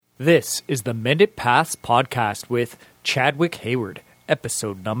This is the Mended Paths podcast with Chadwick Hayward,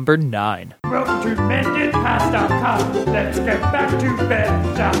 episode number 9. Welcome to MendedPaths.com. Let's get back to bed.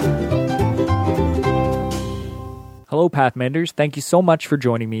 Hello, Pathmenders. Thank you so much for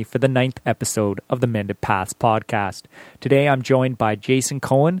joining me for the 9th episode of the Mended Paths podcast. Today, I'm joined by Jason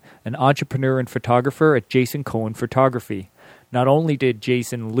Cohen, an entrepreneur and photographer at Jason Cohen Photography. Not only did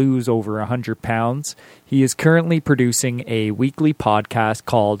Jason lose over 100 pounds, he is currently producing a weekly podcast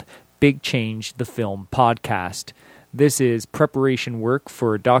called Big Change the Film Podcast. This is preparation work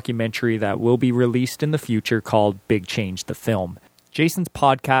for a documentary that will be released in the future called Big Change the Film. Jason's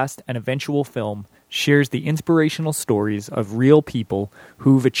podcast and eventual film shares the inspirational stories of real people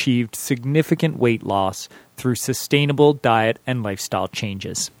who've achieved significant weight loss through sustainable diet and lifestyle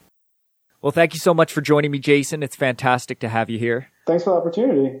changes. Well, thank you so much for joining me, Jason. It's fantastic to have you here. Thanks for the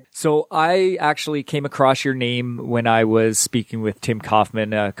opportunity. So I actually came across your name when I was speaking with Tim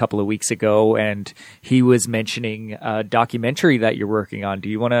Kaufman a couple of weeks ago, and he was mentioning a documentary that you're working on. Do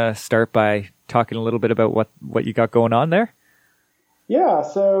you want to start by talking a little bit about what you got going on there? Yeah,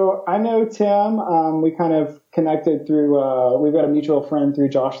 so I know Tim. We kind of connected through, we've got a mutual friend through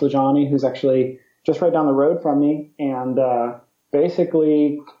Josh Lajani, who's actually just right down the road from me. And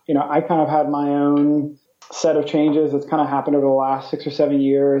basically, I kind of had my own set of changes that's kind of happened over the last 6 or 7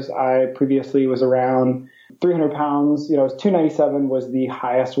 years. I previously was around 300 pounds. 297 was the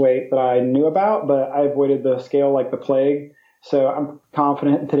highest weight that I knew about, but I avoided the scale like the plague. So I'm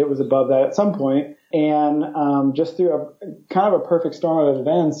confident that it was above that at some point. And just through a kind of a perfect storm of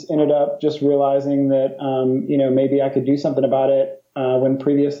events, ended up just realizing that, maybe I could do something about it when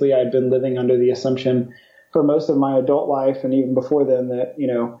previously I'd been living under the assumption for most of my adult life and even before then that,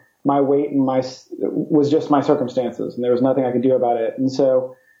 my weight and was just my circumstances and there was nothing I could do about it. And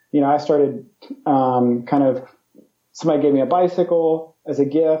so, I started somebody gave me a bicycle as a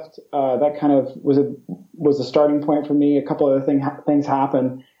gift. That kind of was a starting point for me. A couple other things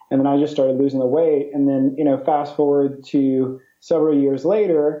happened. And then I just started losing the weight. And then, fast forward to several years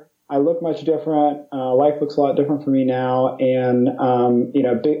later, I look much different. Life looks a lot different for me now. And,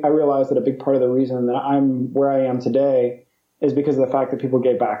 I realized that a big part of the reason that I'm where I am today is because of the fact that people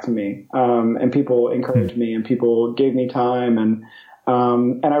gave back to me, and people encouraged me and people gave me time. And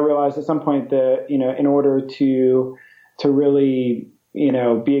I realized at some point that, in order to really,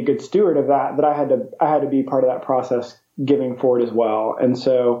 be a good steward of that I had to be part of that process giving forward as well. And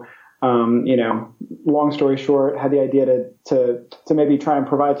so, long story short, had the idea to maybe try and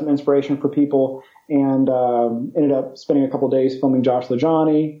provide some inspiration for people and, ended up spending a couple of days filming Josh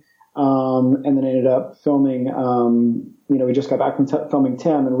Lajani. And then ended up filming, we just got back from filming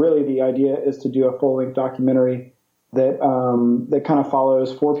Tim, and really the idea is to do a full-length documentary that kind of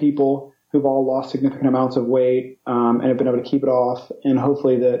follows 4 people who've all lost significant amounts of weight, and have been able to keep it off. And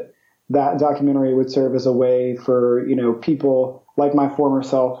hopefully that documentary would serve as a way for, people like my former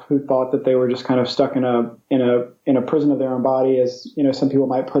self who thought that they were just kind of stuck in a prison of their own body, as, some people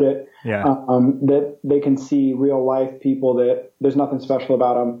might put it, that they can see real life people that there's nothing special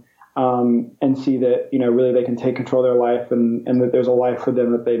about them. And see that, really they can take control of their life and that there's a life for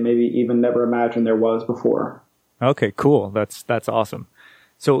them that they maybe even never imagined there was before. Okay, cool. That's awesome.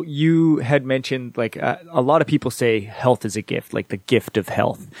 So you had mentioned a lot of people say health is a gift, like the gift of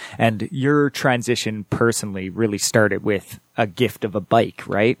health. And your transition personally really started with a gift of a bike,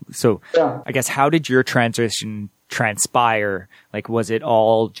 right? So yeah. I guess how did your transition transpire? Was it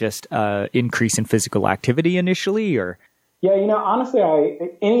all just increase in physical activity initially, or? Yeah, honestly,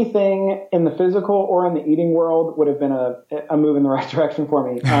 anything in the physical or in the eating world would have been a move in the right direction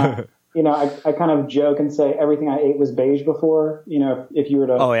for me. I kind of joke and say everything I ate was beige before. If you were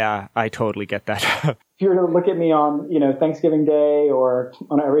to... Oh, yeah, I totally get that. If you were to look at me on, Thanksgiving Day or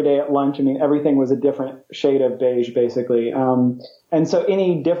on every day at lunch, everything was a different shade of beige, basically. And so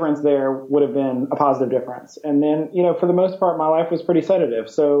any difference there would have been a positive difference. And then, for the most part, my life was pretty sedative.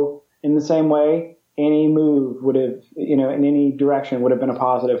 So in the same way, any move would have, in any direction would have been a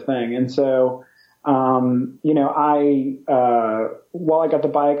positive thing. And so, while I got the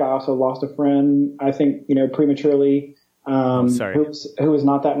bike, I also lost a friend, I think, prematurely, who was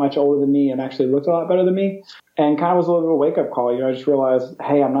not that much older than me and actually looked a lot better than me, and kind of was a little bit of a wake up call. I just realized,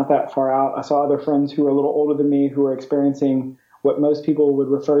 hey, I'm not that far out. I saw other friends who were a little older than me who were experiencing what most people would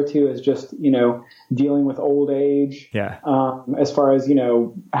refer to as just, dealing with old age. Yeah. As far as,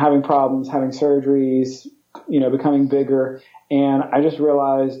 having problems, having surgeries, becoming bigger. And I just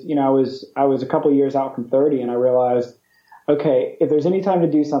realized, I was a couple of years out from 30, and I realized, okay, if there's any time to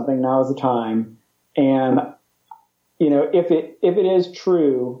do something, now is the time. And, if it is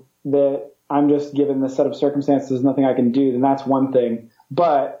true that I'm just given this set of circumstances, nothing I can do, then that's one thing.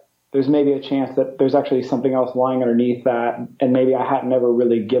 But there's maybe a chance that there's actually something else lying underneath that, and maybe I hadn't never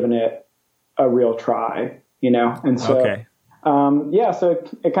really given it a real try, And so, okay. So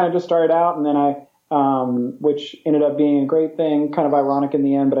it kind of just started out, and then which ended up being a great thing, kind of ironic in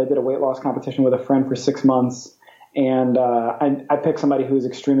the end, but I did a weight loss competition with a friend for 6 months, and I picked somebody who was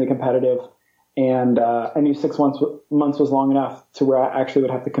extremely competitive, and I knew 6 months was long enough to where I actually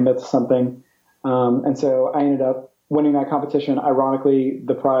would have to commit to something. And so I ended up winning that competition. Ironically,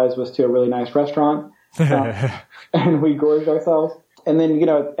 the prize was to a really nice restaurant, and we gorged ourselves. And then,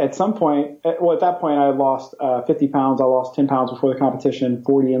 at some point, at that point, I lost 50 pounds. I lost 10 pounds before the competition,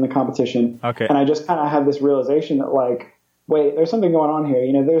 40 in the competition. Okay. And I just kind of had this realization that, like, wait, there's something going on here.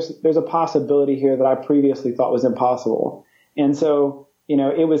 There's a possibility here that I previously thought was impossible. And so,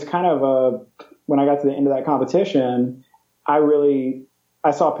 it was kind of when I got to the end of that competition, I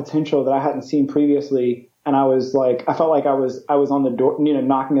saw potential that I hadn't seen previously. And I was like, I felt like I was on the door,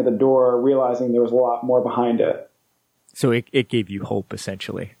 knocking at the door, realizing there was a lot more behind it. So it gave you hope,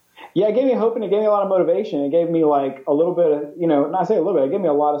 essentially. Yeah, it gave me hope, and it gave me a lot of motivation. It gave me like a little bit of, not say a little bit, it gave me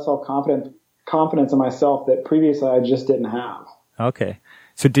a lot of confidence in myself that previously I just didn't have. Okay.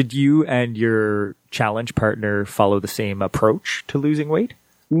 So did you and your challenge partner follow the same approach to losing weight?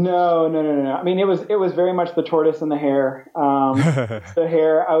 No. I mean, it was very much the tortoise and the hare. The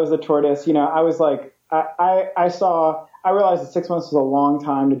hare, I was the tortoise. I was like, I realized that 6 months was a long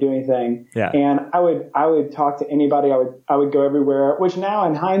time to do anything. Yeah. And I would talk to anybody. I would go everywhere, which now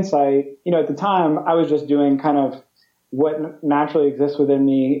in hindsight, at the time I was just doing kind of what naturally exists within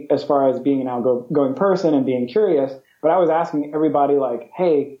me as far as being an outgoing person and being curious. But I was asking everybody like,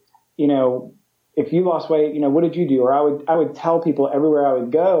 hey, if you lost weight, what did you do? Or I would tell people everywhere I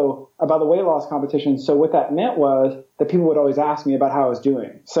would go about the weight loss competition. So what that meant was that people would always ask me about how I was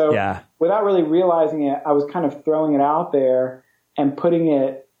doing. So without really realizing it, I was kind of throwing it out there and putting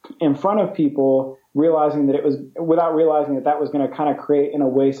it in front of people, realizing that without realizing that was going to kind of create in a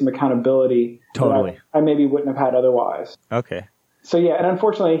way some accountability. Totally. That I maybe wouldn't have had otherwise. Okay. So yeah, and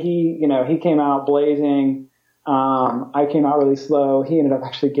unfortunately he came out blazing. I came out really slow. He ended up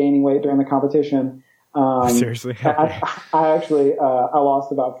actually gaining weight during the competition. Seriously? I actually, I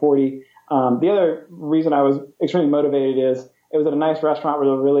lost about 40. The other reason I was extremely motivated is it was at a nice restaurant with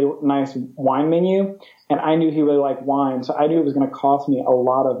a really nice wine menu, and I knew he really liked wine, so I knew it was going to cost me a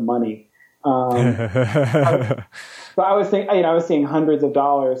lot of money. So I was seeing hundreds of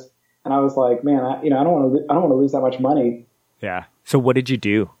dollars, and I was like, man, I don't want to lose that much money. Yeah. So what did you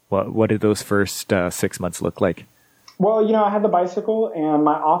do? What did those first 6 months look like? Well, I had the bicycle, and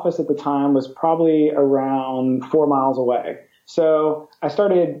my office at the time was probably around 4 miles away. So I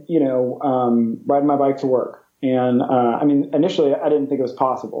started, riding my bike to work. And, initially I didn't think it was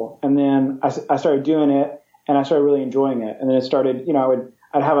possible. And then I started doing it, and I started really enjoying it. And then it started,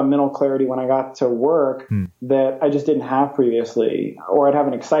 I'd have a mental clarity when I got to work that I just didn't have previously, or I'd have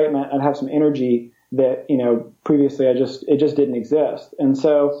an excitement, I'd have some energy that, previously it just didn't exist. And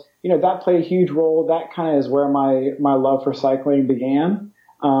so, that played a huge role. That kind of is where my love for cycling began.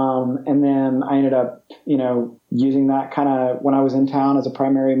 And then I ended up, using that kind of when I was in town as a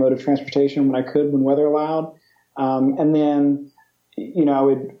primary mode of transportation when I could, when weather allowed. And then,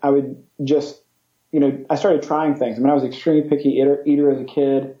 I would just, I started trying things. I was an extremely picky eater as a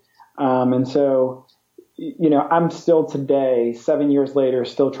kid. And so, I'm still today, 7 years later,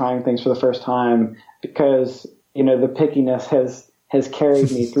 still trying things for the first time because, the pickiness has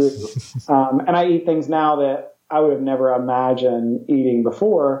carried me through. And I eat things now that I would have never imagined eating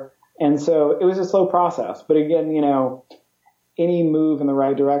before. And so it was a slow process. But again, any move in the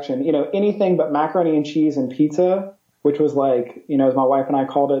right direction, anything but macaroni and cheese and pizza, which was like, as my wife and I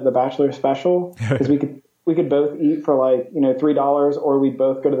called it, the Bachelor Special, because we could both eat for like, $3, or we'd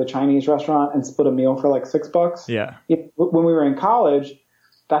both go to the Chinese restaurant and split a meal for like $6. Yeah. When we were in college,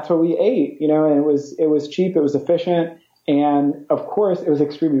 that's what we ate, and it was cheap, it was efficient. And of course it was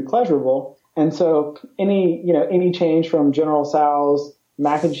extremely pleasurable. And so any change from General Tso's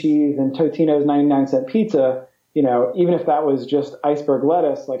mac and cheese and Totino's 99-cent pizza, even if that was just iceberg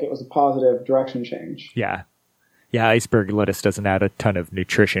lettuce, like it was a positive direction change. Yeah. Yeah. Iceberg lettuce doesn't add a ton of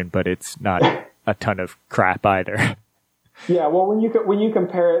nutrition, but it's not a ton of crap either. Yeah. Well, when you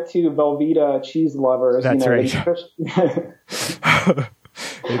compare it to Velveeta cheese lovers, that's right.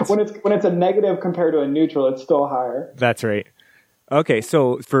 When it's a negative compared to a neutral, it's still higher. That's right. Okay,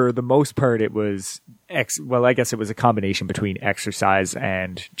 so for the most part, it was I guess it was a combination between exercise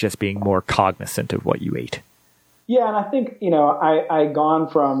and just being more cognizant of what you ate. Yeah, and I think I gone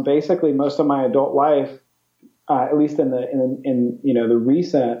from basically most of my adult life, at least in the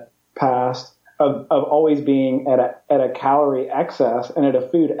recent past, of always being at a calorie excess and at a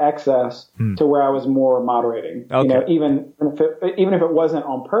food excess to where I was more moderating. Okay. You know, even if it wasn't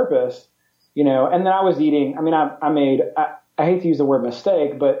on purpose, you know, and then I was eating, I mean, I hate to use the word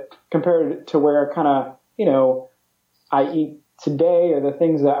mistake, but compared to where kind of, you know, I eat today or the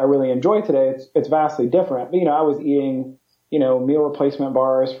things that I really enjoy today, it's vastly different. But, you know, I was eating, you know, meal replacement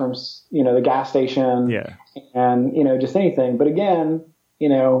bars from, you know, the gas station and, you know, just anything. But again, you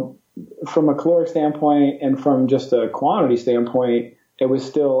know, from a caloric standpoint and from just a quantity standpoint, it was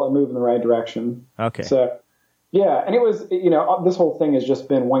still a move in the right direction. Okay. So, yeah. And it was, you know, this whole thing has just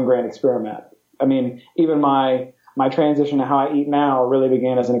been one grand experiment. I mean, even my transition to how I eat now really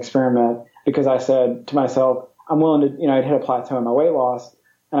began as an experiment because I said to myself, I'm willing to, you know, I'd hit a plateau in my weight loss.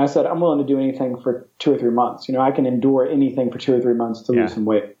 And I said, I'm willing to do anything for 2 or 3 months. You know, I can endure anything for 2 or 3 months to lose some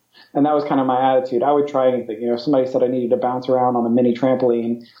weight. And that was kind of my attitude. I would try anything. You know, if somebody said I needed to bounce around on a mini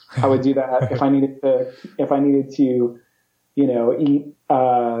trampoline, I would do that. If I needed to, you know, eat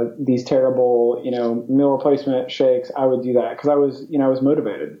these terrible, you know, meal replacement shakes, I would do that because I was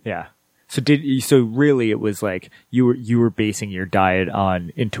motivated. Yeah. So really it was like you were basing your diet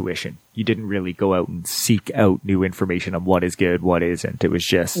on intuition. You didn't really go out and seek out new information on what is good, what isn't. It was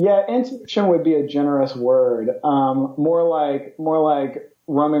just intuition would be a generous word. More like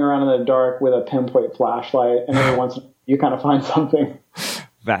roaming around in the dark with a pinpoint flashlight, and every once in a while you kind of find something.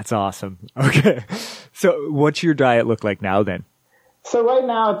 That's awesome. Okay, so what's your diet look like now then? So right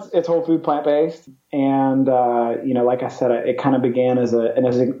now it's whole food, plant based, and you know, like I said, it kind of began as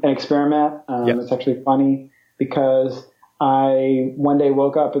an experiment. It's actually funny because I one day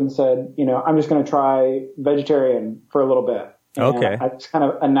woke up and said, you know, I'm just going to try vegetarian for a little bit. And okay. I just kind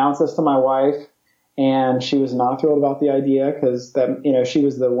of announced this to my wife, and she was not thrilled about the idea because that, you know, she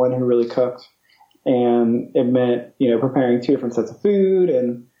was the one who really cooked, and it meant, you know, preparing 2 different sets of food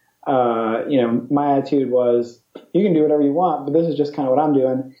and. You know, my attitude was, you can do whatever you want, but this is just kind of what I'm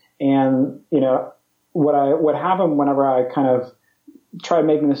doing. And, you know, what happened whenever I kind of tried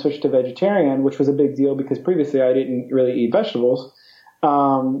making the switch to vegetarian, which was a big deal because previously I didn't really eat vegetables,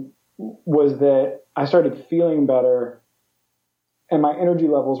 was that I started feeling better and my energy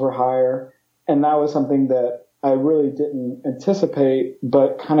levels were higher. And that was something that I really didn't anticipate,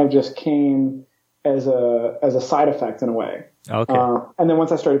 but kind of just came as a side effect in a way. Okay. And then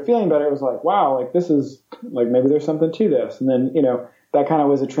once I started feeling better, it was like, wow, like this is like, maybe there's something to this. And then, you know, that kind of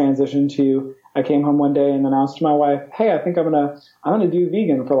was a transition to, I came home one day and announced to my wife, hey, I think I'm going to do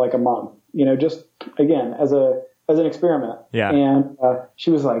vegan for like a month, you know, just again, as an experiment. Yeah. And, she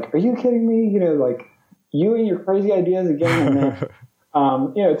was like, are you kidding me? You know, like you and your crazy ideas again. And then,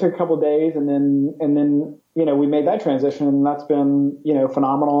 you know, it took a couple of days and then, you know, we made that transition and that's been, you know,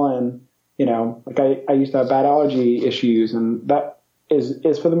 phenomenal. And, you know, like I used to have bad allergy issues, and that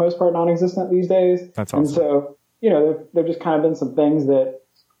is for the most part non-existent these days. That's awesome. And so, you know, there've just kind of been some things that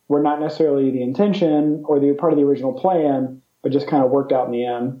were not necessarily the intention or the part of the original plan, but just kind of worked out in the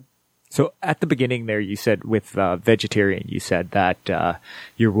end. So at the beginning there, you said with vegetarian, you said that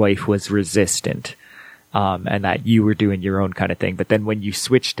your wife was resistant and that you were doing your own kind of thing. But then when you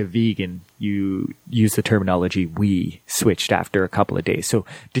switched to vegan, you used the terminology we switched after a couple of days. So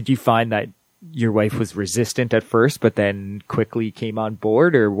did you find that your wife was resistant at first, but then quickly came on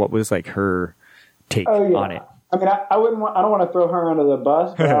board, or what was like her take on it? I mean, I don't want to throw her under the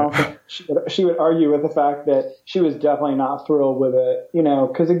bus, but I don't think she would argue with the fact that she was definitely not thrilled with it, you know,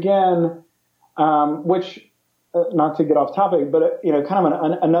 because again, which, not to get off topic, but, you know, kind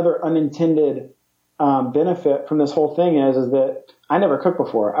of another unintended benefit from this whole thing is that I never cooked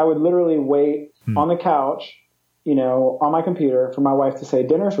before. I would literally wait on the couch, you know, on my computer for my wife to say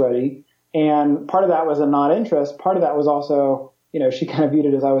dinner's ready. And part of that was a non-interest. Part of that was also, you know, she kind of viewed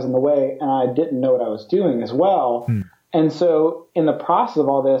it as I was in the way and I didn't know what I was doing as well. And so in the process of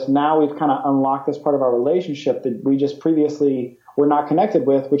all this, now we've kind of unlocked this part of our relationship that we just previously were not connected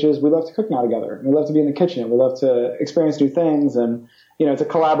with, which is we love to cook now together. We love to be in the kitchen. We love to experience new things. And, you know, it's a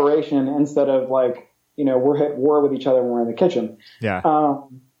collaboration instead of like, you know, we're at war with each other when we're in the kitchen. Yeah.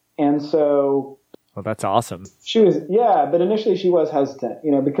 And so. Well, that's awesome. But initially she was hesitant,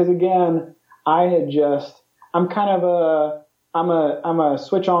 you know, because again, I'm a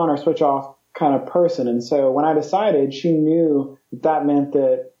switch on or switch off kind of person. And so when I decided, she knew that meant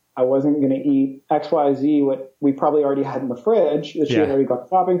that I wasn't going to eat XYZ, what we probably already had in the fridge that she had already gone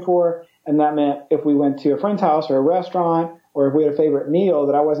shopping for. And that meant if we went to a friend's house or a restaurant, or if we had a favorite meal,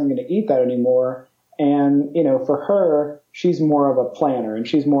 that I wasn't going to eat that anymore. And, you know, for her, she's more of a planner and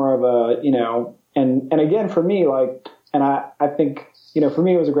she's more of a, you know, and again, for me, like, and I think, you know, for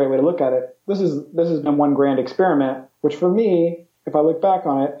me, it was a great way to look at it. This has been one grand experiment, which for me if I look back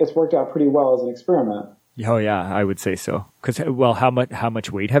on it, it's worked out pretty well as an experiment. Oh yeah, I would say so. Because well, how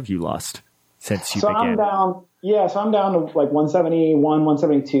much weight have you lost since you began? I'm down. Yeah, so I'm down to like 171,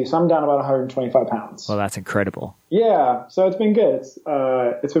 172. So I'm down about 125 pounds. Well, that's incredible. Yeah, so it's been good.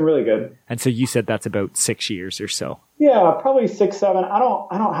 It's been really good. And so you said that's about 6 years or so. Yeah, probably 6, 7. I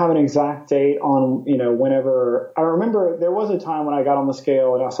don't have an exact date on, whenever. I remember there was a time when I got on the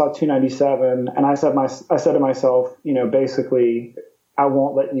scale and I saw 297, and I said to myself, basically, I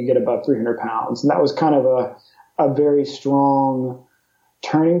won't let you get above 300 pounds. And that was kind of a very strong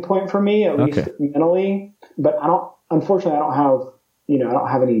turning point for me, at least mentally. But unfortunately, I don't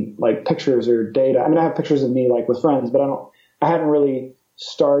have any like pictures or data. I mean, I have pictures of me like with friends, but I hadn't really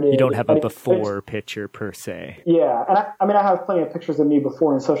started. You don't have a before picture per se. Yeah. And I have plenty of pictures of me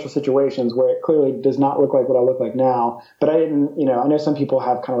before in social situations where it clearly does not look like what I look like now. But I didn't, I know some people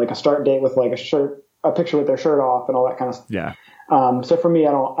have kind of like a start date with like a picture with their shirt off and all that kind of stuff. Yeah. So for me,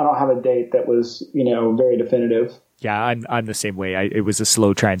 I don't have a date that was, very definitive. Yeah. I'm the same way. It was a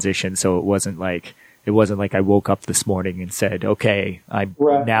slow transition. So it wasn't like I woke up this morning and said, okay, I'm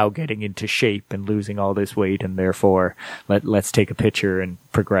now getting into shape and losing all this weight, and therefore let's take a picture and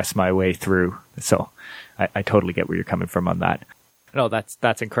progress my way through. So I totally get where you're coming from on that. No,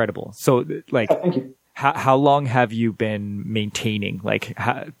 that's incredible. So like, thank you. How long have you been maintaining, like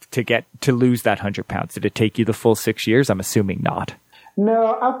to lose that 100 pounds? Did it take you the full 6 years? I'm assuming not.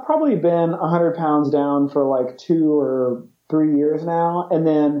 No, I've probably been 100 pounds down for like 2 or 3 years now. And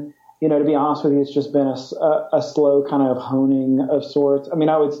then, to be honest with you, it's just been a slow kind of honing of sorts. I mean,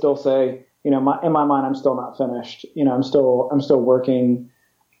 I would still say, in my mind, I'm still not finished. I'm still working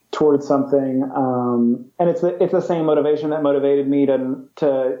towards something. And it's the same motivation that motivated me to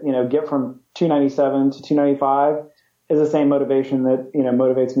get from 297 to 295 is the same motivation that,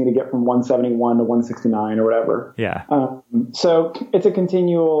 motivates me to get from 171 to 169 or whatever. Yeah. So it's a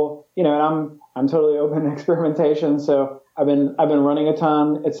continual, and I'm totally open to experimentation. So I've been running a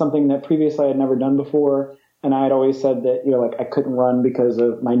ton. It's something that previously I had never done before. And I had always said that, like I couldn't run because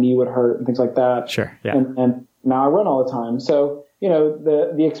of my knee would hurt and things like that. Sure. Yeah. And now I run all the time. So,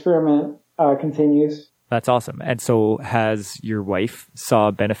 the experiment continues. That's awesome. And so has your wife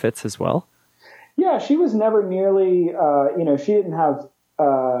saw benefits as well? Yeah, she was never nearly, she didn't have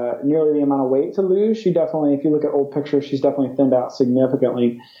nearly the amount of weight to lose. She definitely, if you look at old pictures, she's definitely thinned out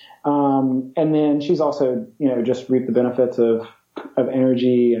significantly. And then she's also, just reaped the benefits of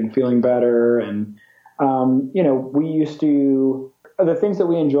energy and feeling better. And, we used to, the things that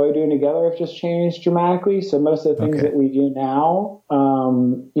we enjoy doing together have just changed dramatically. So most of the things that we do now,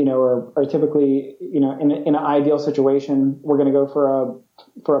 are typically, in an ideal situation, we're going to go for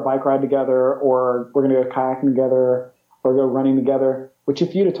a bike ride together, or we're going to go kayaking together, or go running together. Which,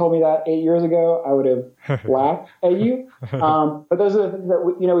 if you'd have told me that 8 years ago, I would have laughed at you. But those are the things that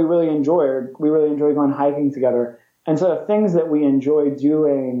we really enjoy. We really enjoy going hiking together. And so the things that we enjoy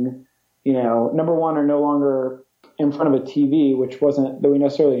doing, number one, are no longer in front of a TV, which wasn't that we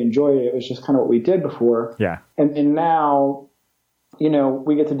necessarily enjoyed it. It was just kind of what we did before. Yeah. And now,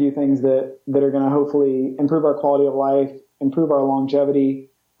 we get to do things that are going to hopefully improve our quality of life, improve our longevity,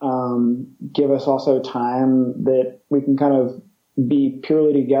 give us also time that we can kind of be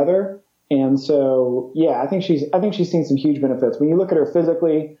purely together. And so, yeah, I think she's seen some huge benefits. When you look at her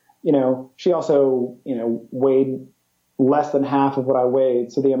physically, she also, weighed less than half of what I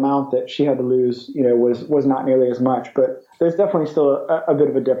weighed. So the amount that she had to lose, was not nearly as much, but there's definitely still a bit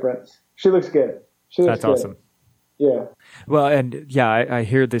of a difference. She looks good. That's awesome. Yeah. Well, and yeah, I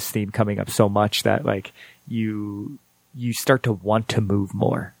hear this theme coming up so much that like you start to want to move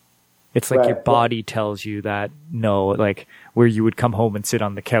more. It's like your body tells you that no, like where you would come home and sit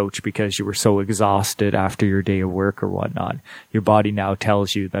on the couch because you were so exhausted after your day of work or whatnot. Your body now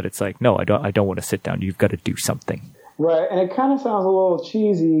tells you that it's like, no, I don't want to sit down. You've got to do something. Right. And it kind of sounds a little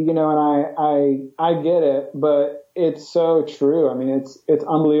cheesy, and I get it, but it's so true. I mean, it's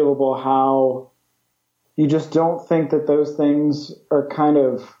unbelievable how you just don't think that those things are kind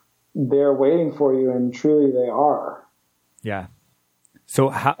of there waiting for you, and truly they are. Yeah. So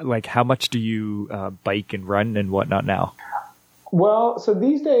how much do you bike and run and whatnot now? Well, so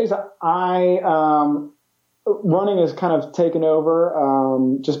these days running has kind of taken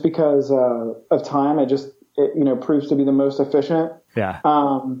over just because of time. It proves to be the most efficient. Yeah.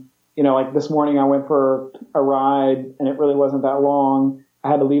 Like this morning I went for a ride and it really wasn't that long. I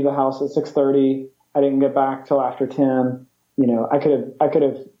had to leave the house at 6:30. I didn't get back till after 10. I could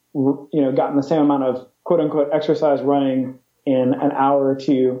have gotten the same amount of quote unquote exercise running in an hour or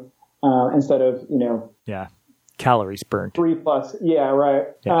two, instead of, calories burned. 3+. Yeah. Right.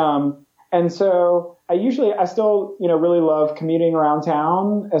 Yeah. And so I still, really love commuting around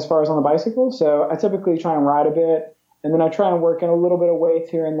town as far as on the bicycle. So I typically try and ride a bit, and then I try and work in a little bit of weights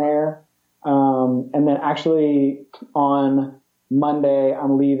here and there. And then actually on Monday,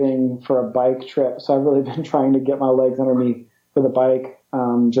 I'm leaving for a bike trip. So I've really been trying to get my legs under me for the bike,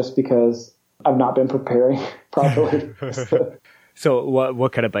 just because I've not been preparing properly. So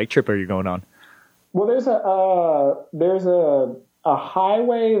what kind of bike trip are you going on? Well, there's a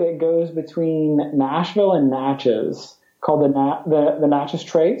highway that goes between Nashville and Natchez called the Natchez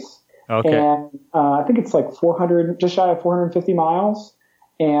Trace. Okay. And I think it's like just shy of 450 miles.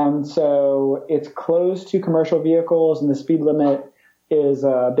 And so it's closed to commercial vehicles, and the speed limit is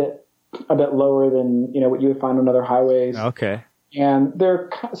a bit lower than, what you would find on other highways. Okay. And they're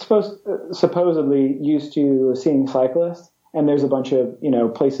supposedly used to seeing cyclists. And there's a bunch of,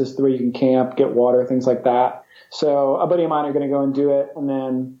 places where you can camp, get water, things like that. So a buddy of mine are going to go and do it. And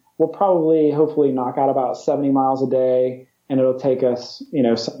then we'll hopefully knock out about 70 miles a day. And it'll take us,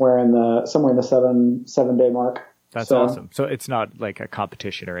 somewhere in the 7-day mark. That's awesome. So it's not like a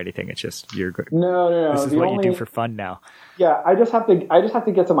competition or anything. It's just you're good. No. This is what you do for fun now. Yeah. I just have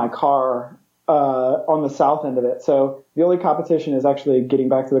to get to my car, on the south end of it. So the only competition is actually getting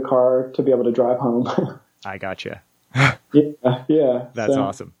back to the car to be able to drive home. I gotcha. Yeah. That's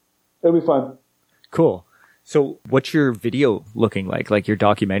awesome. It'll be fun. Cool. So what's your video looking like? Like your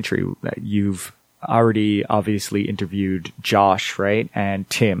documentary that you've already obviously interviewed Josh, right? And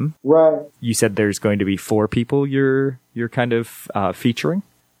Tim. Right. You said there's going to be 4 people you're kind of featuring?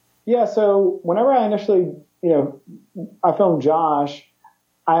 Yeah. So whenever I initially, I filmed Josh,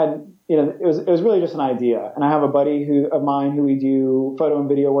 I had, it was really just an idea. And I have a buddy of mine who we do photo and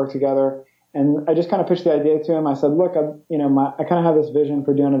video work together. And I just kind of pitched the idea to him. I said, look, I kind of have this vision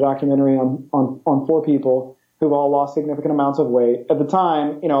for doing a documentary on 4 people who've all lost significant amounts of weight. At the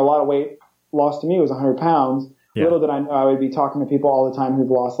time, a lot of weight lost to me was 100 pounds. Yeah. Little did I know I would be talking to people all the time who've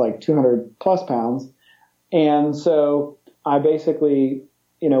lost like 200 plus pounds. And so I basically,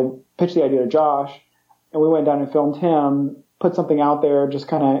 pitched the idea to Josh, and we went down and filmed him, put something out there just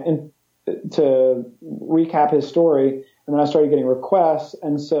kind of to recap his story. And then I started getting requests.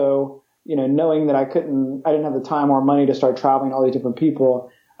 And so, knowing that I didn't have the time or money to start traveling to all these different people,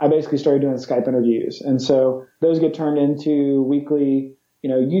 I basically started doing Skype interviews. And so those get turned into weekly,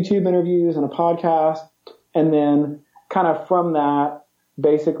 YouTube interviews and a podcast. And then kind of from that,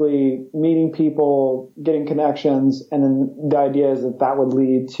 basically meeting people, getting connections. And then the idea is that would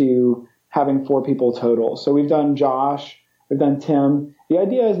lead to having 4 people total. So we've done Josh, we've done Tim. The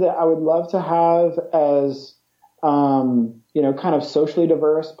idea is that I would love to have as, kind of socially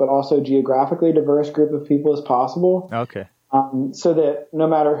diverse, but also geographically diverse group of people as possible. Okay. So that no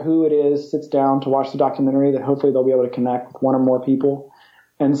matter who it is sits down to watch the documentary, that hopefully they'll be able to connect with one or more people.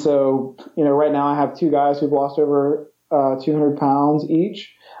 And so, right now I have 2 guys who've lost over 200 pounds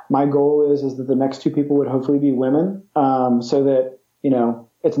each. My goal is that the next 2 people would hopefully be women, so that,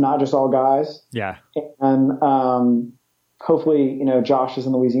 it's not just all guys. Yeah. And, hopefully, Josh is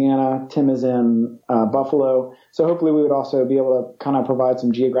in Louisiana, Tim is in Buffalo. So hopefully we would also be able to kind of provide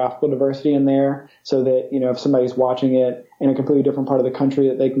some geographical diversity in there so that, if somebody's watching it in a completely different part of the country,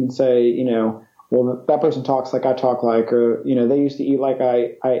 that they can say, well, that person talks like I talk like, or, they used to eat like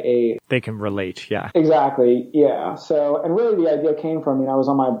I ate. They can relate. Yeah. Exactly. Yeah. So, and really the idea came from, I was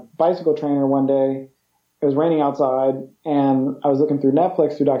on my bicycle trainer one day. It was raining outside, and I was looking through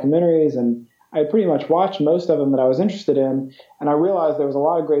Netflix, through documentaries, and I pretty much watched most of them that I was interested in, and I realized there was a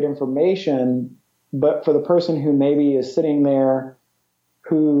lot of great information, but for the person who maybe is sitting there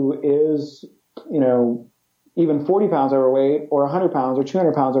who is, even 40 pounds overweight or 100 pounds or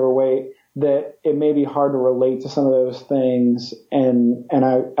 200 pounds overweight, that it may be hard to relate to some of those things. And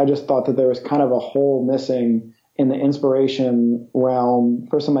I just thought that there was kind of a hole missing in the inspiration realm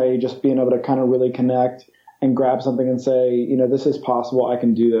for somebody just being able to kind of really connect and grab something and say, this is possible. I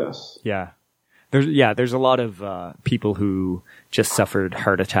can do this. Yeah. There's a lot of people who just suffered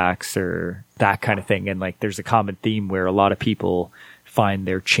heart attacks or that kind of thing. And like, there's a common theme where a lot of people find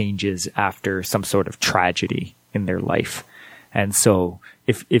their changes after some sort of tragedy in their life. And so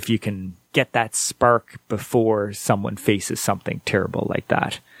if you can get that spark before someone faces something terrible like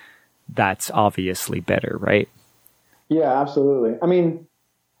that, that's obviously better, right? Yeah, absolutely. I mean,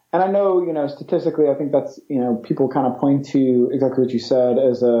 and I know, statistically, I think that's, people kind of point to exactly what you said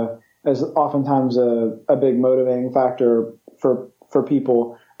as oftentimes a big motivating factor for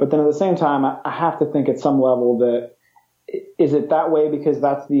people. But then at the same time, I have to think at some level that, is it that way because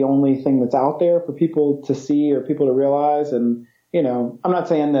that's the only thing that's out there for people to see or people to realize? And, I'm not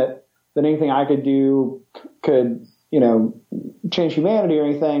saying that anything I could do could change humanity or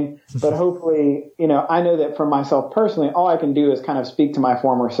anything, but hopefully, I know that for myself personally, all I can do is kind of speak to my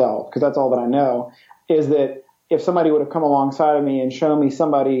former self, because that's all that I know, is that if somebody would have come alongside of me and shown me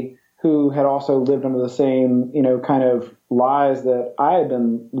somebody who had also lived under the same, kind of lies that I had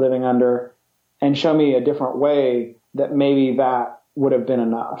been living under, and show me a different way, that maybe that would have been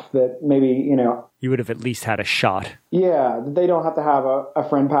enough, that maybe, you would have at least had a shot. Yeah, they don't have to have a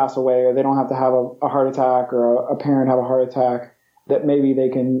friend pass away, or they don't have to have a heart attack, or a parent have a heart attack, that maybe they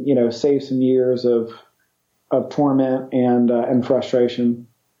can, save some years of torment and frustration.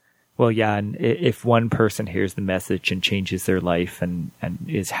 Well, yeah, and if one person hears the message and changes their life and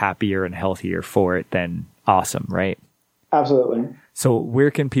is happier and healthier for it, then awesome, right? Absolutely. So where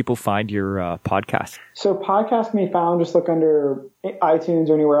can people find your podcast? So podcast can be found, just look under iTunes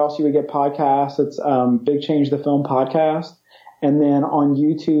or anywhere else you would get podcasts. It's Big Change the Film Podcast. And then on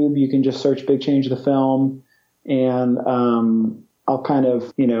YouTube, you can just search Big Change the Film. And I'll kind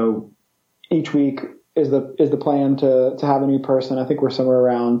of, each week is the plan to have a new person. I think we're somewhere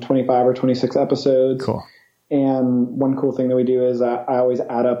around 25 or 26 episodes. Cool. And one cool thing that we do is I always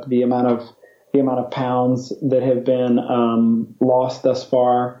add up the amount of pounds that have been lost thus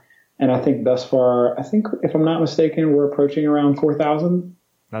far. And I think thus far, if I'm not mistaken, we're approaching around 4,000.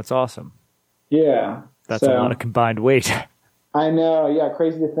 That's awesome. Yeah. That's a lot of combined weight. I know. Yeah.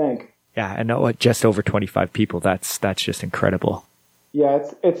 Crazy to think. Yeah. I know, just over 25 people. That's just incredible. Yeah.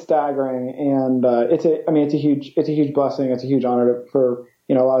 It's staggering. And it's a huge blessing. It's a huge honor for,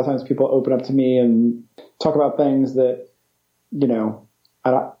 a lot of times people open up to me and talk about things that,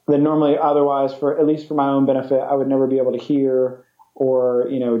 that normally otherwise, for at least for my own benefit, I would never be able to hear, or,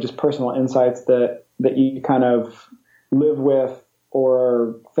 just personal insights that you kind of live with,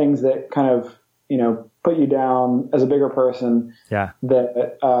 or things that kind of, put you down as a bigger person. Yeah.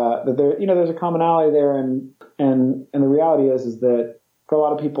 That there, there's a commonality there. And the reality is that for a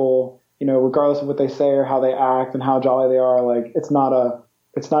lot of people, regardless of what they say or how they act and how jolly they are, like, it's not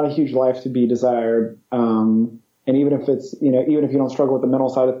a huge life to be desired. And even if it's, even if you don't struggle with the mental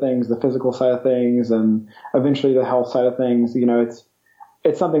side of things, the physical side of things, and eventually the health side of things,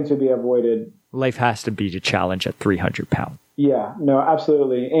 it's something to be avoided. Life has to be a challenge at 300 pounds. Yeah, no,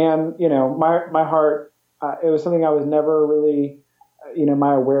 absolutely. And, my heart, it was something I was never really,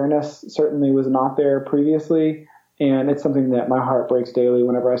 my awareness certainly was not there previously. And it's something that my heart breaks daily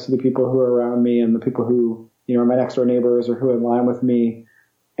whenever I see the people who are around me and the people who, are my next door neighbors or who are in line with me.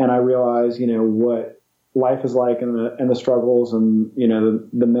 And I realize, what life is like, and the struggles and,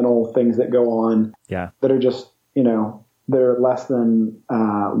 the mental things that go on. Yeah. That are just, they're less than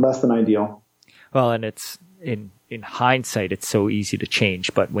ideal. Well, and it's in hindsight, it's so easy to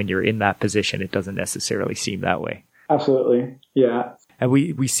change, but when you're in that position, it doesn't necessarily seem that way. Absolutely. Yeah. And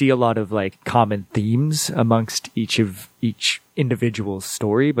we see a lot of like common themes amongst each individual's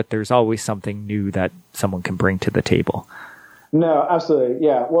story, but there's always something new that someone can bring to the table. No, absolutely.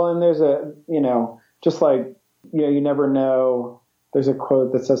 Yeah. Well, and there's just like, you never know. There's a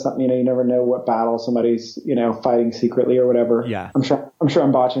quote that says something, you never know what battle somebody's, fighting secretly or whatever. Yeah. I'm sure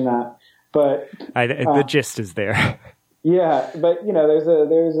I'm botching that, but the gist is there. Yeah. But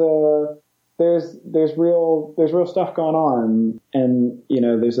there's real stuff going on, and,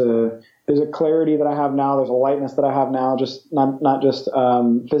 there's a clarity that I have now. There's a lightness that I have now, just not just,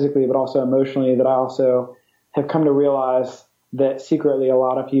 physically, but also emotionally, that I also have come to realize that secretly a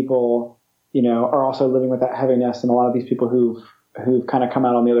lot of people, are also living with that heaviness. And a lot of these people who've kind of come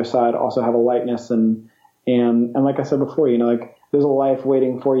out on the other side also have a lightness. And like I said before, like, there's a life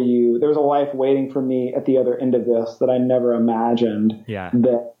waiting for you. There's a life waiting for me at the other end of this that I never imagined. Yeah.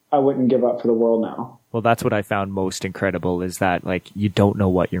 That I wouldn't give up for the world now. Well, that's what I found most incredible, is that, like, you don't know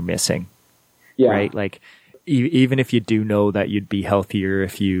what you're missing. Yeah. Right? Like, even if you do know that you'd be healthier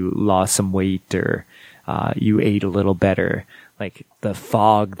if you lost some weight or you ate a little better, like, the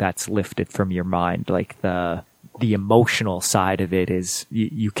fog that's lifted from your mind, like the emotional side of it is,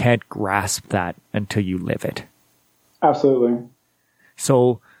 you can't grasp that until you live it. Absolutely.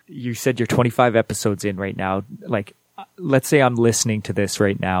 So you said you're 25 episodes in right now. Like, let's say I'm listening to this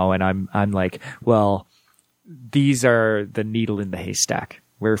right now and I'm like, well, these are the needle in the haystack.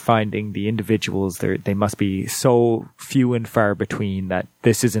 We're finding the individuals, they must be so few and far between that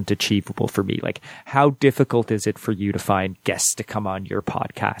this isn't achievable for me. Like, how difficult is it for you to find guests to come on your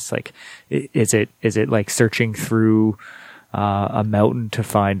podcast? Like, is it like searching through a mountain to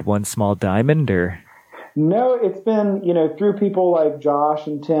find one small diamond, or? No, it's been, through people like Josh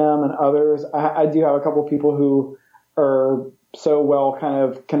and Tim and others. I do have a couple of people who are so well kind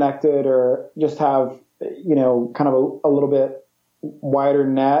of connected, or just have, kind of a little bit wider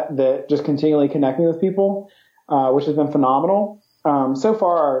net that just continually connect me with people. which has been phenomenal. So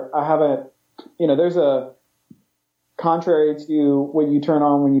far, I haven't, there's a, contrary to what you turn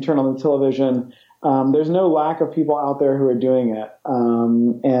on when you turn on the television, there's no lack of people out there who are doing it.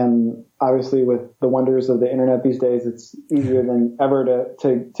 And obviously with the wonders of the internet these days, it's easier than ever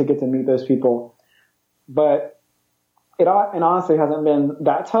to get to meet those people. But it honestly hasn't been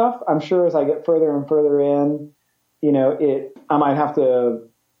that tough. I'm sure as I get further and further in, I might have to,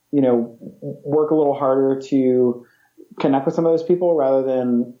 work a little harder to connect with some of those people rather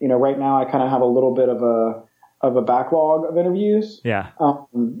than, right now I kind of have a little bit of a backlog of interviews,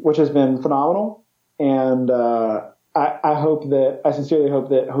 which has been phenomenal. And, I sincerely hope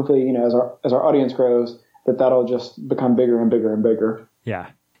that hopefully, as our audience grows, that'll just become bigger and bigger and bigger. Yeah.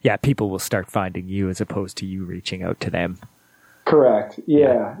 Yeah. People will start finding you as opposed to you reaching out to them. Correct.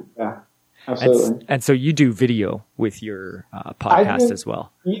 Yeah. Absolutely. And so you do video with your podcast as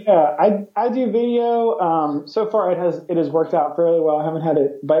well. Yeah, I do video. So far it has worked out fairly well. I haven't had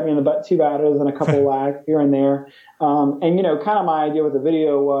it bite me in the butt too bad, other than a couple of lags here and there. And kind of my idea with the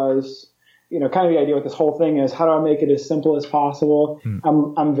video was, kind of the idea with this whole thing is how do I make it as simple as possible?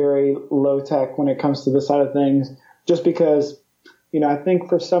 I'm very low tech when it comes to this side of things, just because, I think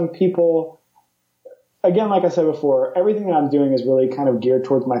for some people, again, like I said before, everything that I'm doing is really kind of geared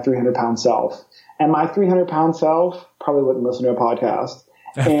towards my 300-pound self. And my 300-pound self probably wouldn't listen to a podcast.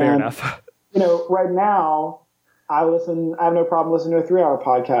 Fair enough. Right now, I have no problem listening to a 3-hour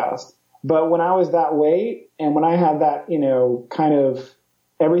podcast. But when I was that weight and when I had that, kind of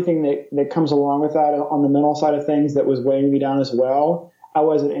everything that comes along with that on the mental side of things that was weighing me down as well, I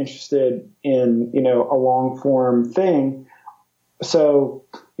wasn't interested in, a long form thing. So,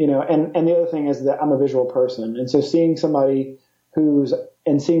 and the other thing is that I'm a visual person. And so seeing somebody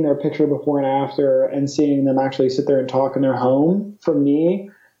and seeing their picture before and after and seeing them actually sit there and talk in their home, for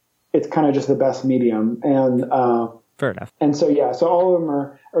me, it's kind of just the best medium. And, fair enough. And so, so all of them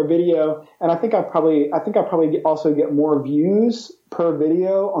are video. And I think I probably also get more views per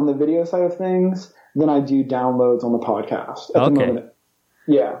video on the video side of things than I do downloads on the podcast at the moment.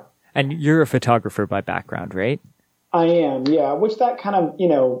 Yeah. And you're a photographer by background, right? I am, yeah, which that kind of,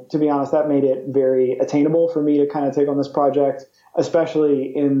 to be honest, that made it very attainable for me to kind of take on this project,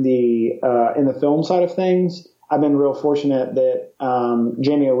 especially in the film side of things. I've been real fortunate that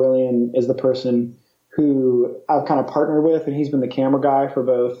Jamie Aurelian is the person who I've kind of partnered with, and he's been the camera guy for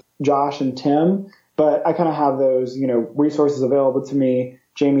both Josh and Tim. But I kind of have those, resources available to me.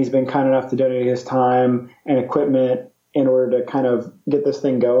 Jamie's been kind enough to donate his time and equipment in order to kind of get this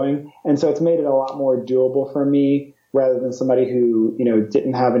thing going. And so it's made it a lot more doable for me rather than somebody who,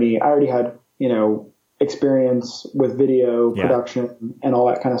 didn't have I already had, experience with video production and all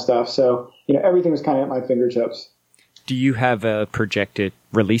that kind of stuff. So, everything was kind of at my fingertips. Do you have a projected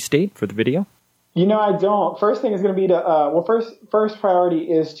release date for the video? I don't. First thing is going to be to, first priority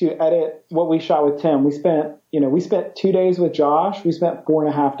is to edit what we shot with Tim. We spent 2 days with Josh. We spent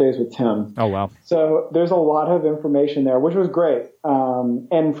 4.5 days with Tim. Oh, wow. So there's a lot of information there, which was great.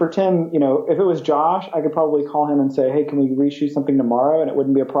 And for Tim, if it was Josh, I could probably call him and say, hey, can we reshoot something tomorrow? And it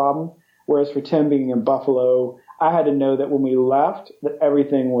wouldn't be a problem. Whereas for Tim being in Buffalo, I had to know that when we left, that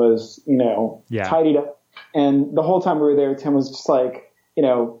everything was, tidied up. And the whole time we were there, Tim was just like,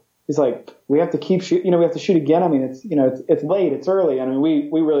 he's like, we have to keep shoot. We have to shoot again. I mean, it's late, it's early. I mean,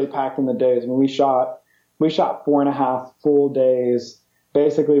 we really packed in the days. I mean, we shot 4.5 full days,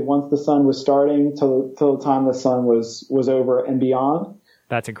 basically once the sun was starting till the time the sun was over and beyond.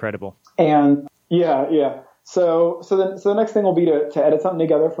 That's incredible. And yeah. So the next thing will be to edit something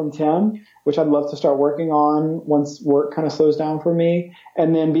together from Tim, which I'd love to start working on once work kind of slows down for me.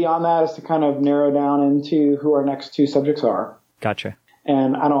 And then beyond that is to kind of narrow down into who our next 2 subjects are. Gotcha.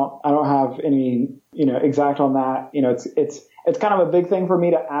 And I don't have any, exact on that. It's kind of a big thing for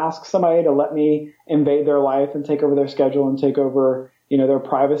me to ask somebody to let me invade their life and take over their schedule and take over, their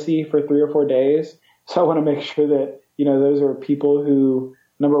privacy for 3 or 4 days. So I want to make sure that, those are people who,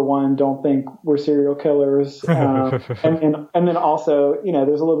 number one, don't think we're serial killers. And then also,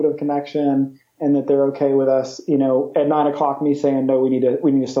 there's a little bit of connection and that they're okay with us, at 9:00, me saying, no, we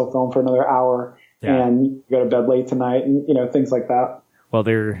need to still film for another hour and go to bed late tonight and, things like that. Well,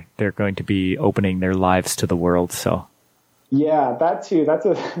 they're going to be opening their lives to the world, so. Yeah, that too. That's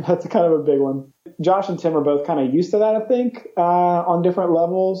kind of a big one. Josh and Tim are both kind of used to that, I think, on different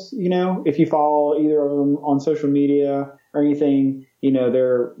levels. If you follow either of them on social media or anything,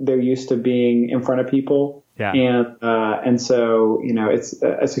 they're used to being in front of people. Yeah. And so, it's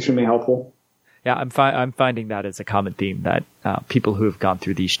extremely helpful. Yeah, I'm finding that as a common theme that people who have gone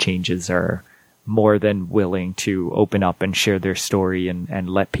through these changes are more than willing to open up and share their story and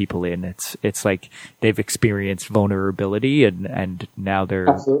let people in. It's like they've experienced vulnerability and now they're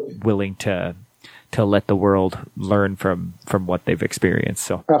Absolutely. willing to let the world learn from what they've experienced.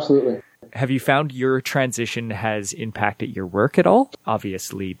 So Absolutely. have you found your transition has impacted your work at all?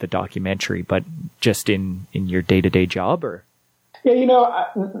 Obviously the documentary, but just in your day-to-day job, or? Yeah,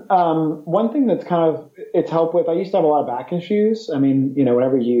 one thing that's it's helped with, I used to have a lot of back issues. I mean,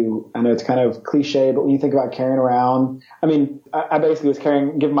 whenever I know it's kind of cliche, but when you think about carrying around, I mean, I basically was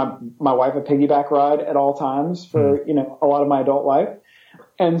giving my wife a piggyback ride at all times for, a lot of my adult life.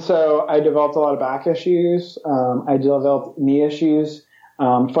 And so I developed a lot of back issues. I developed knee issues.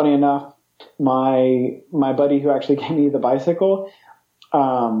 Funny enough, my buddy who actually gave me the bicycle,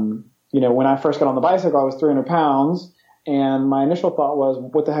 when I first got on the bicycle, I was 300 pounds. And my initial thought was,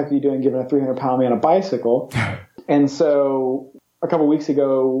 what the heck are you doing giving a 300-pound man a bicycle? And so a couple of weeks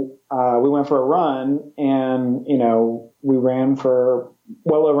ago, we went for a run and, we ran for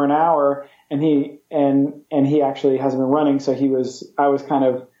well over an hour and he actually hasn't been running. So I was kind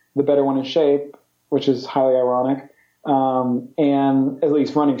of the better one in shape, which is highly ironic. And at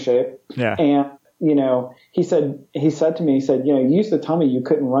least running shape. Yeah. And, he said to me, you used to tell me you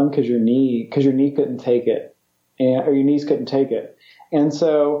couldn't run because your knee couldn't take it. Or your knees couldn't take it. And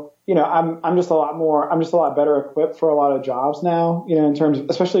so, I'm just a lot better equipped for a lot of jobs now, in terms of,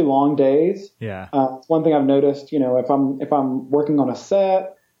 especially long days. Yeah. One thing I've noticed, if I'm working on a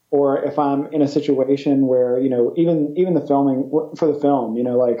set or if I'm in a situation where, even the filming for the film,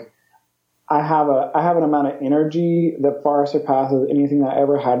 I have an amount of energy that far surpasses anything that I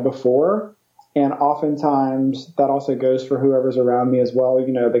ever had before. And oftentimes that also goes for whoever's around me as well.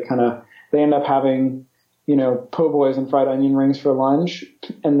 They end up having, po' boys and fried onion rings for lunch.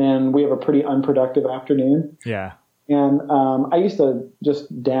 And then we have a pretty unproductive afternoon. Yeah. And I used to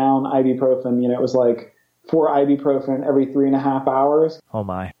just down ibuprofen. It was like 4 ibuprofen every 3.5 hours. Oh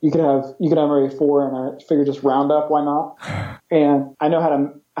my. You could have maybe 4, and I figured just round up, why not? And I know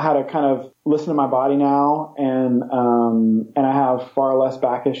how to kind of listen to my body now, and I have far less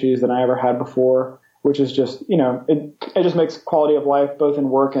back issues than I ever had before, which is just, it just makes quality of life both in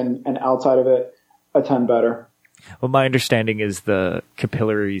work and outside of it a ton better. Well, my understanding is the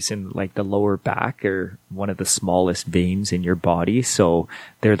capillaries in like the lower back are one of the smallest veins in your body. So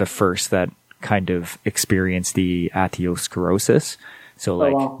they're the first that kind of experience the atherosclerosis.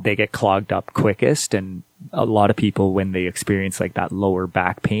 So they get clogged up quickest. And a lot of people, when they experience like that lower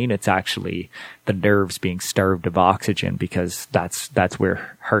back pain, it's actually the nerves being starved of oxygen, because that's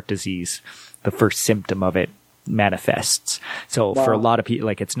where heart disease, the first symptom of it, manifests. So for a lot of people,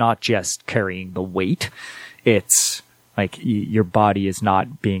 like, it's not just carrying the weight, it's like your body is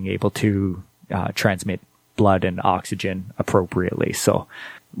not being able to transmit blood and oxygen appropriately. So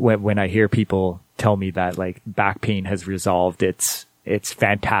when I hear people tell me that like back pain has resolved, it's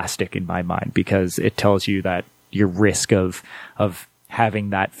fantastic in my mind, because it tells you that your risk of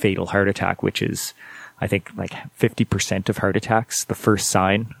having that fatal heart attack, which is, I think, like 50% of heart attacks, the first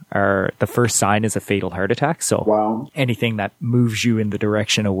sign is a fatal heart attack. So anything that moves you in the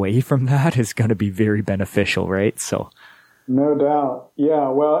direction away from that is going to be very beneficial, right? So no doubt. Yeah.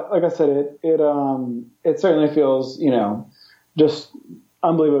 Well, like I said, it certainly feels, just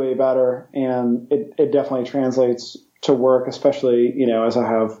unbelievably better. And it definitely translates to work, especially, if I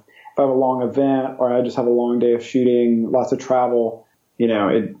have a long event or I just have a long day of shooting, lots of travel,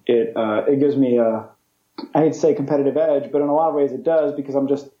 it gives me I hate to say competitive edge, but in a lot of ways it does, because I'm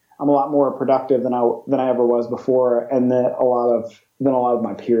a lot more productive than I ever was before, and than a lot of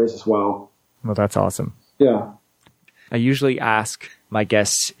my peers as well. Well, that's awesome. Yeah. I usually ask my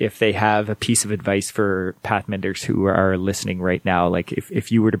guests if they have a piece of advice for Pathmenders who are listening right now. Like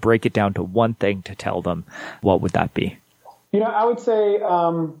if you were to break it down to one thing to tell them, what would that be? I would say,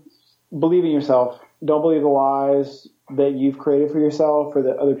 believe in yourself. Don't believe the lies that you've created for yourself or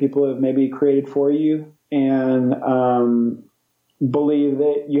that other people have maybe created for you. And believe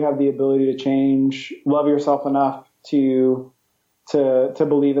that you have the ability to change. Love yourself enough to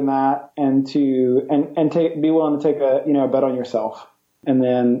believe in that, and be willing to take a bet on yourself. And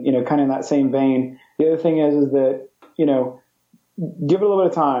then kind of in that same vein, the other thing is that give it a little bit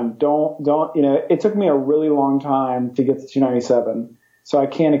of time. Don't it took me a really long time to get to 297, so I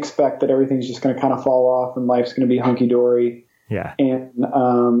can't expect that everything's just going to kind of fall off and life's going to be hunky dory. Yeah.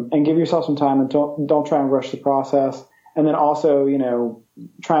 And give yourself some time, and don't try and rush the process. And then also,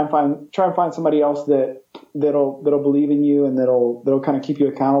 try and find somebody else that'll believe in you and that'll kind of keep you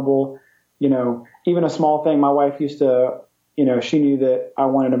accountable. Even a small thing. My wife used to, she knew that I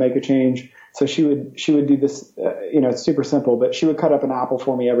wanted to make a change, so she would do this. it's super simple, but she would cut up an apple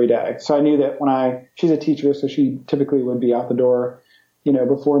for me every day. So I knew that she's a teacher, so she typically would be out the door,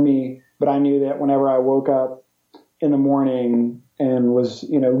 before me. But I knew that whenever I woke up in the morning and was,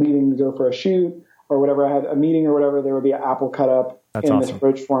 leaving to go for a shoot or whatever, I had a meeting or whatever, there would be an apple cut up in this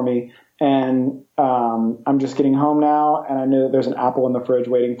fridge for me. And I'm just getting home now, and I know that there's an apple in the fridge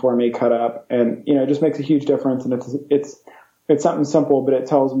waiting for me cut up. And, it just makes a huge difference. And it's something simple, but it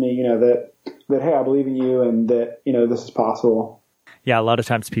tells me, that, hey, I believe in you and that, this is possible. Yeah, a lot of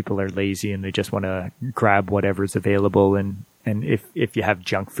times people are lazy and they just want to grab whatever's available. And if you have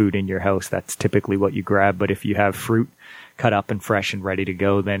junk food in your house, that's typically what you grab. But if you have fruit cut up and fresh and ready to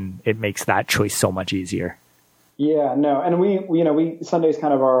go, then it makes that choice so much easier. Yeah, no. And we Sunday's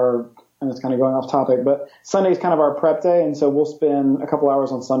kind of our, and it's kind of going off topic, but Sunday's kind of our prep day. And so we'll spend a couple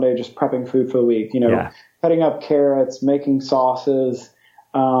hours on Sunday just prepping food for the week, cutting up carrots, making sauces,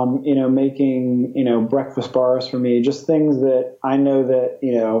 making, breakfast bars for me, just things that I know that,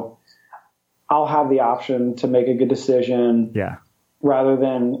 I'll have the option to make a good decision. Yeah. Rather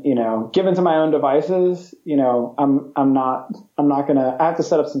than, given to my own devices, I'm not I have to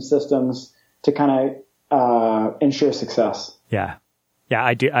set up some systems to kind of ensure success. Yeah. Yeah,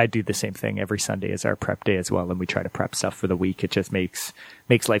 I do the same thing. Every Sunday is our prep day as well, and we try to prep stuff for the week. It just makes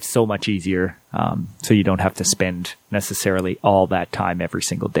life so much easier, so you don't have to spend necessarily all that time every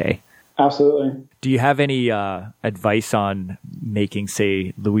single day. Absolutely. Do you have any advice on making,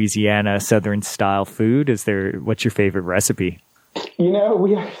 say, Louisiana Southern style food? What's your favorite recipe? We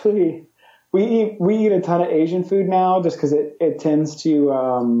eat a ton of Asian food now, just because it tends to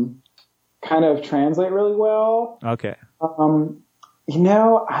kind of translate really well. Okay.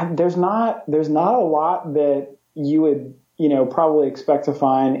 There's not a lot that you would, probably expect to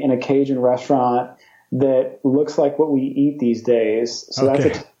find in a Cajun restaurant that looks like what we eat these days. So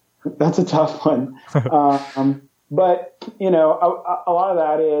okay. That's a tough one. But, a lot of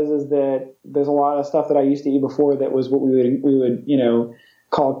that is that there's a lot of stuff that I used to eat before that was what we would,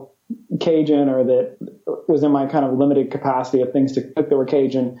 call Cajun, or that was in my kind of limited capacity of things to cook that were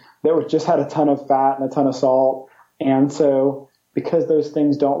Cajun, that just had a ton of fat and a ton of salt. And so, because those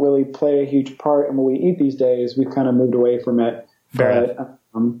things don't really play a huge part in what we eat these days, we've kind of moved away from it. Fair. But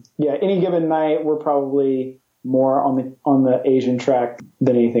any given night, we're probably more on the Asian track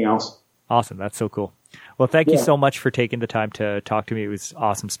than anything else. Awesome. That's so cool. Well, thank you so much for taking the time to talk to me. It was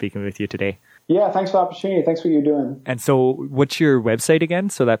awesome speaking with you today. Yeah, thanks for the opportunity. Thanks for what you're doing. And so what's your website again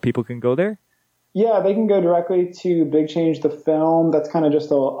so that people can go there? Yeah, they can go directly to Big Change the Film. That's kind of just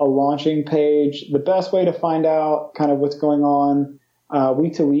a launching page. The best way to find out kind of what's going on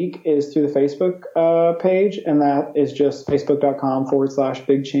week to week is through the Facebook page, and that is just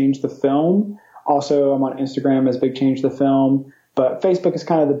facebook.com/Big Change the Film. Also, I'm on Instagram as Big Change the Film, but Facebook is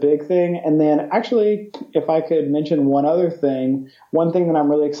kind of the big thing. And then actually, if I could mention one thing that I'm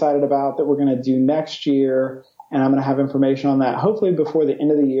really excited about that we're going to do next year, and I'm going to have information on that hopefully before the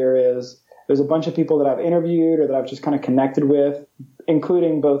end of the year, is there's a bunch of people that I've interviewed or that I've just kind of connected with,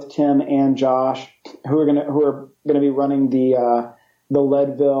 including both Tim and Josh, who are going to be running the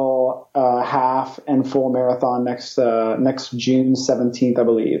Leadville half and full marathon next June 17th, I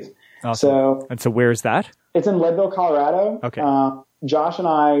believe. Awesome. So where is that? It's in Leadville, Colorado. Okay. Josh and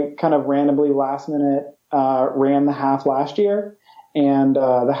I kind of randomly last minute ran the half last year, and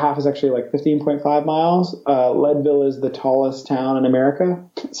the half is actually like 15.5 miles. Leadville is the tallest town in America.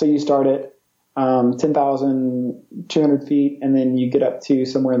 So you start at 10,200 feet, and then you get up to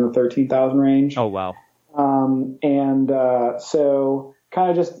somewhere in the 13,000 range. Oh, wow. So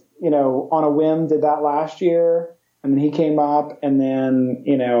kind of just, on a whim did that last year. And then he came up and then,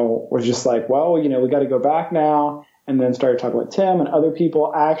 was just like, well, we got to go back now. And then started talking with Tim and other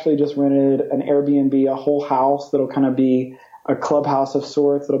people. I actually just rented an Airbnb, a whole house that'll kind of be a clubhouse of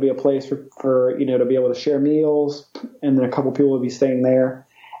sorts. It'll be a place for to be able to share meals. And then a couple people will be staying there.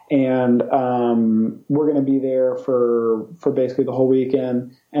 And we're going to be there for basically the whole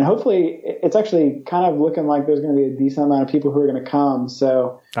weekend. And hopefully it's actually kind of looking like there's going to be a decent amount of people who are going to come.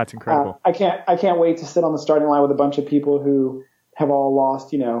 So that's incredible. I can't wait to sit on the starting line with a bunch of people who have all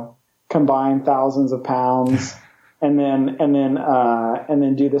lost, combined thousands of pounds and then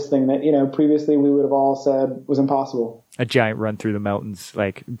do this thing that, previously we would have all said was impossible. A giant run through the mountains,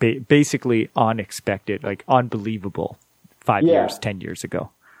 like basically unexpected, like unbelievable 5 years, 10 years ago.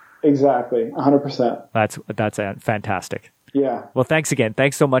 Exactly. 100%. That's fantastic. Yeah. Well, thanks again.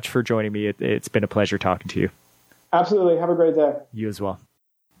 Thanks so much for joining me. It's been a pleasure talking to you. Absolutely. Have a great day. You as well.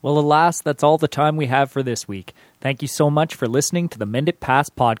 Well, alas, that's all the time we have for this week. Thank you so much for listening to the Mend It Pass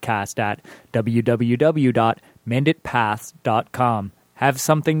podcast at www.menditpass.com. Have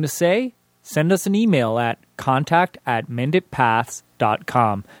something to say? send us an email at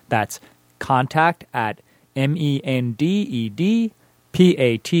contact@mendedpaths.com. That's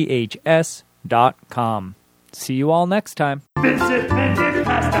contact@mendedpaths.com. See you all next time. Visit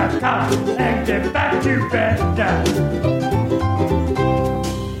mendedpaths.com and get back to bed now.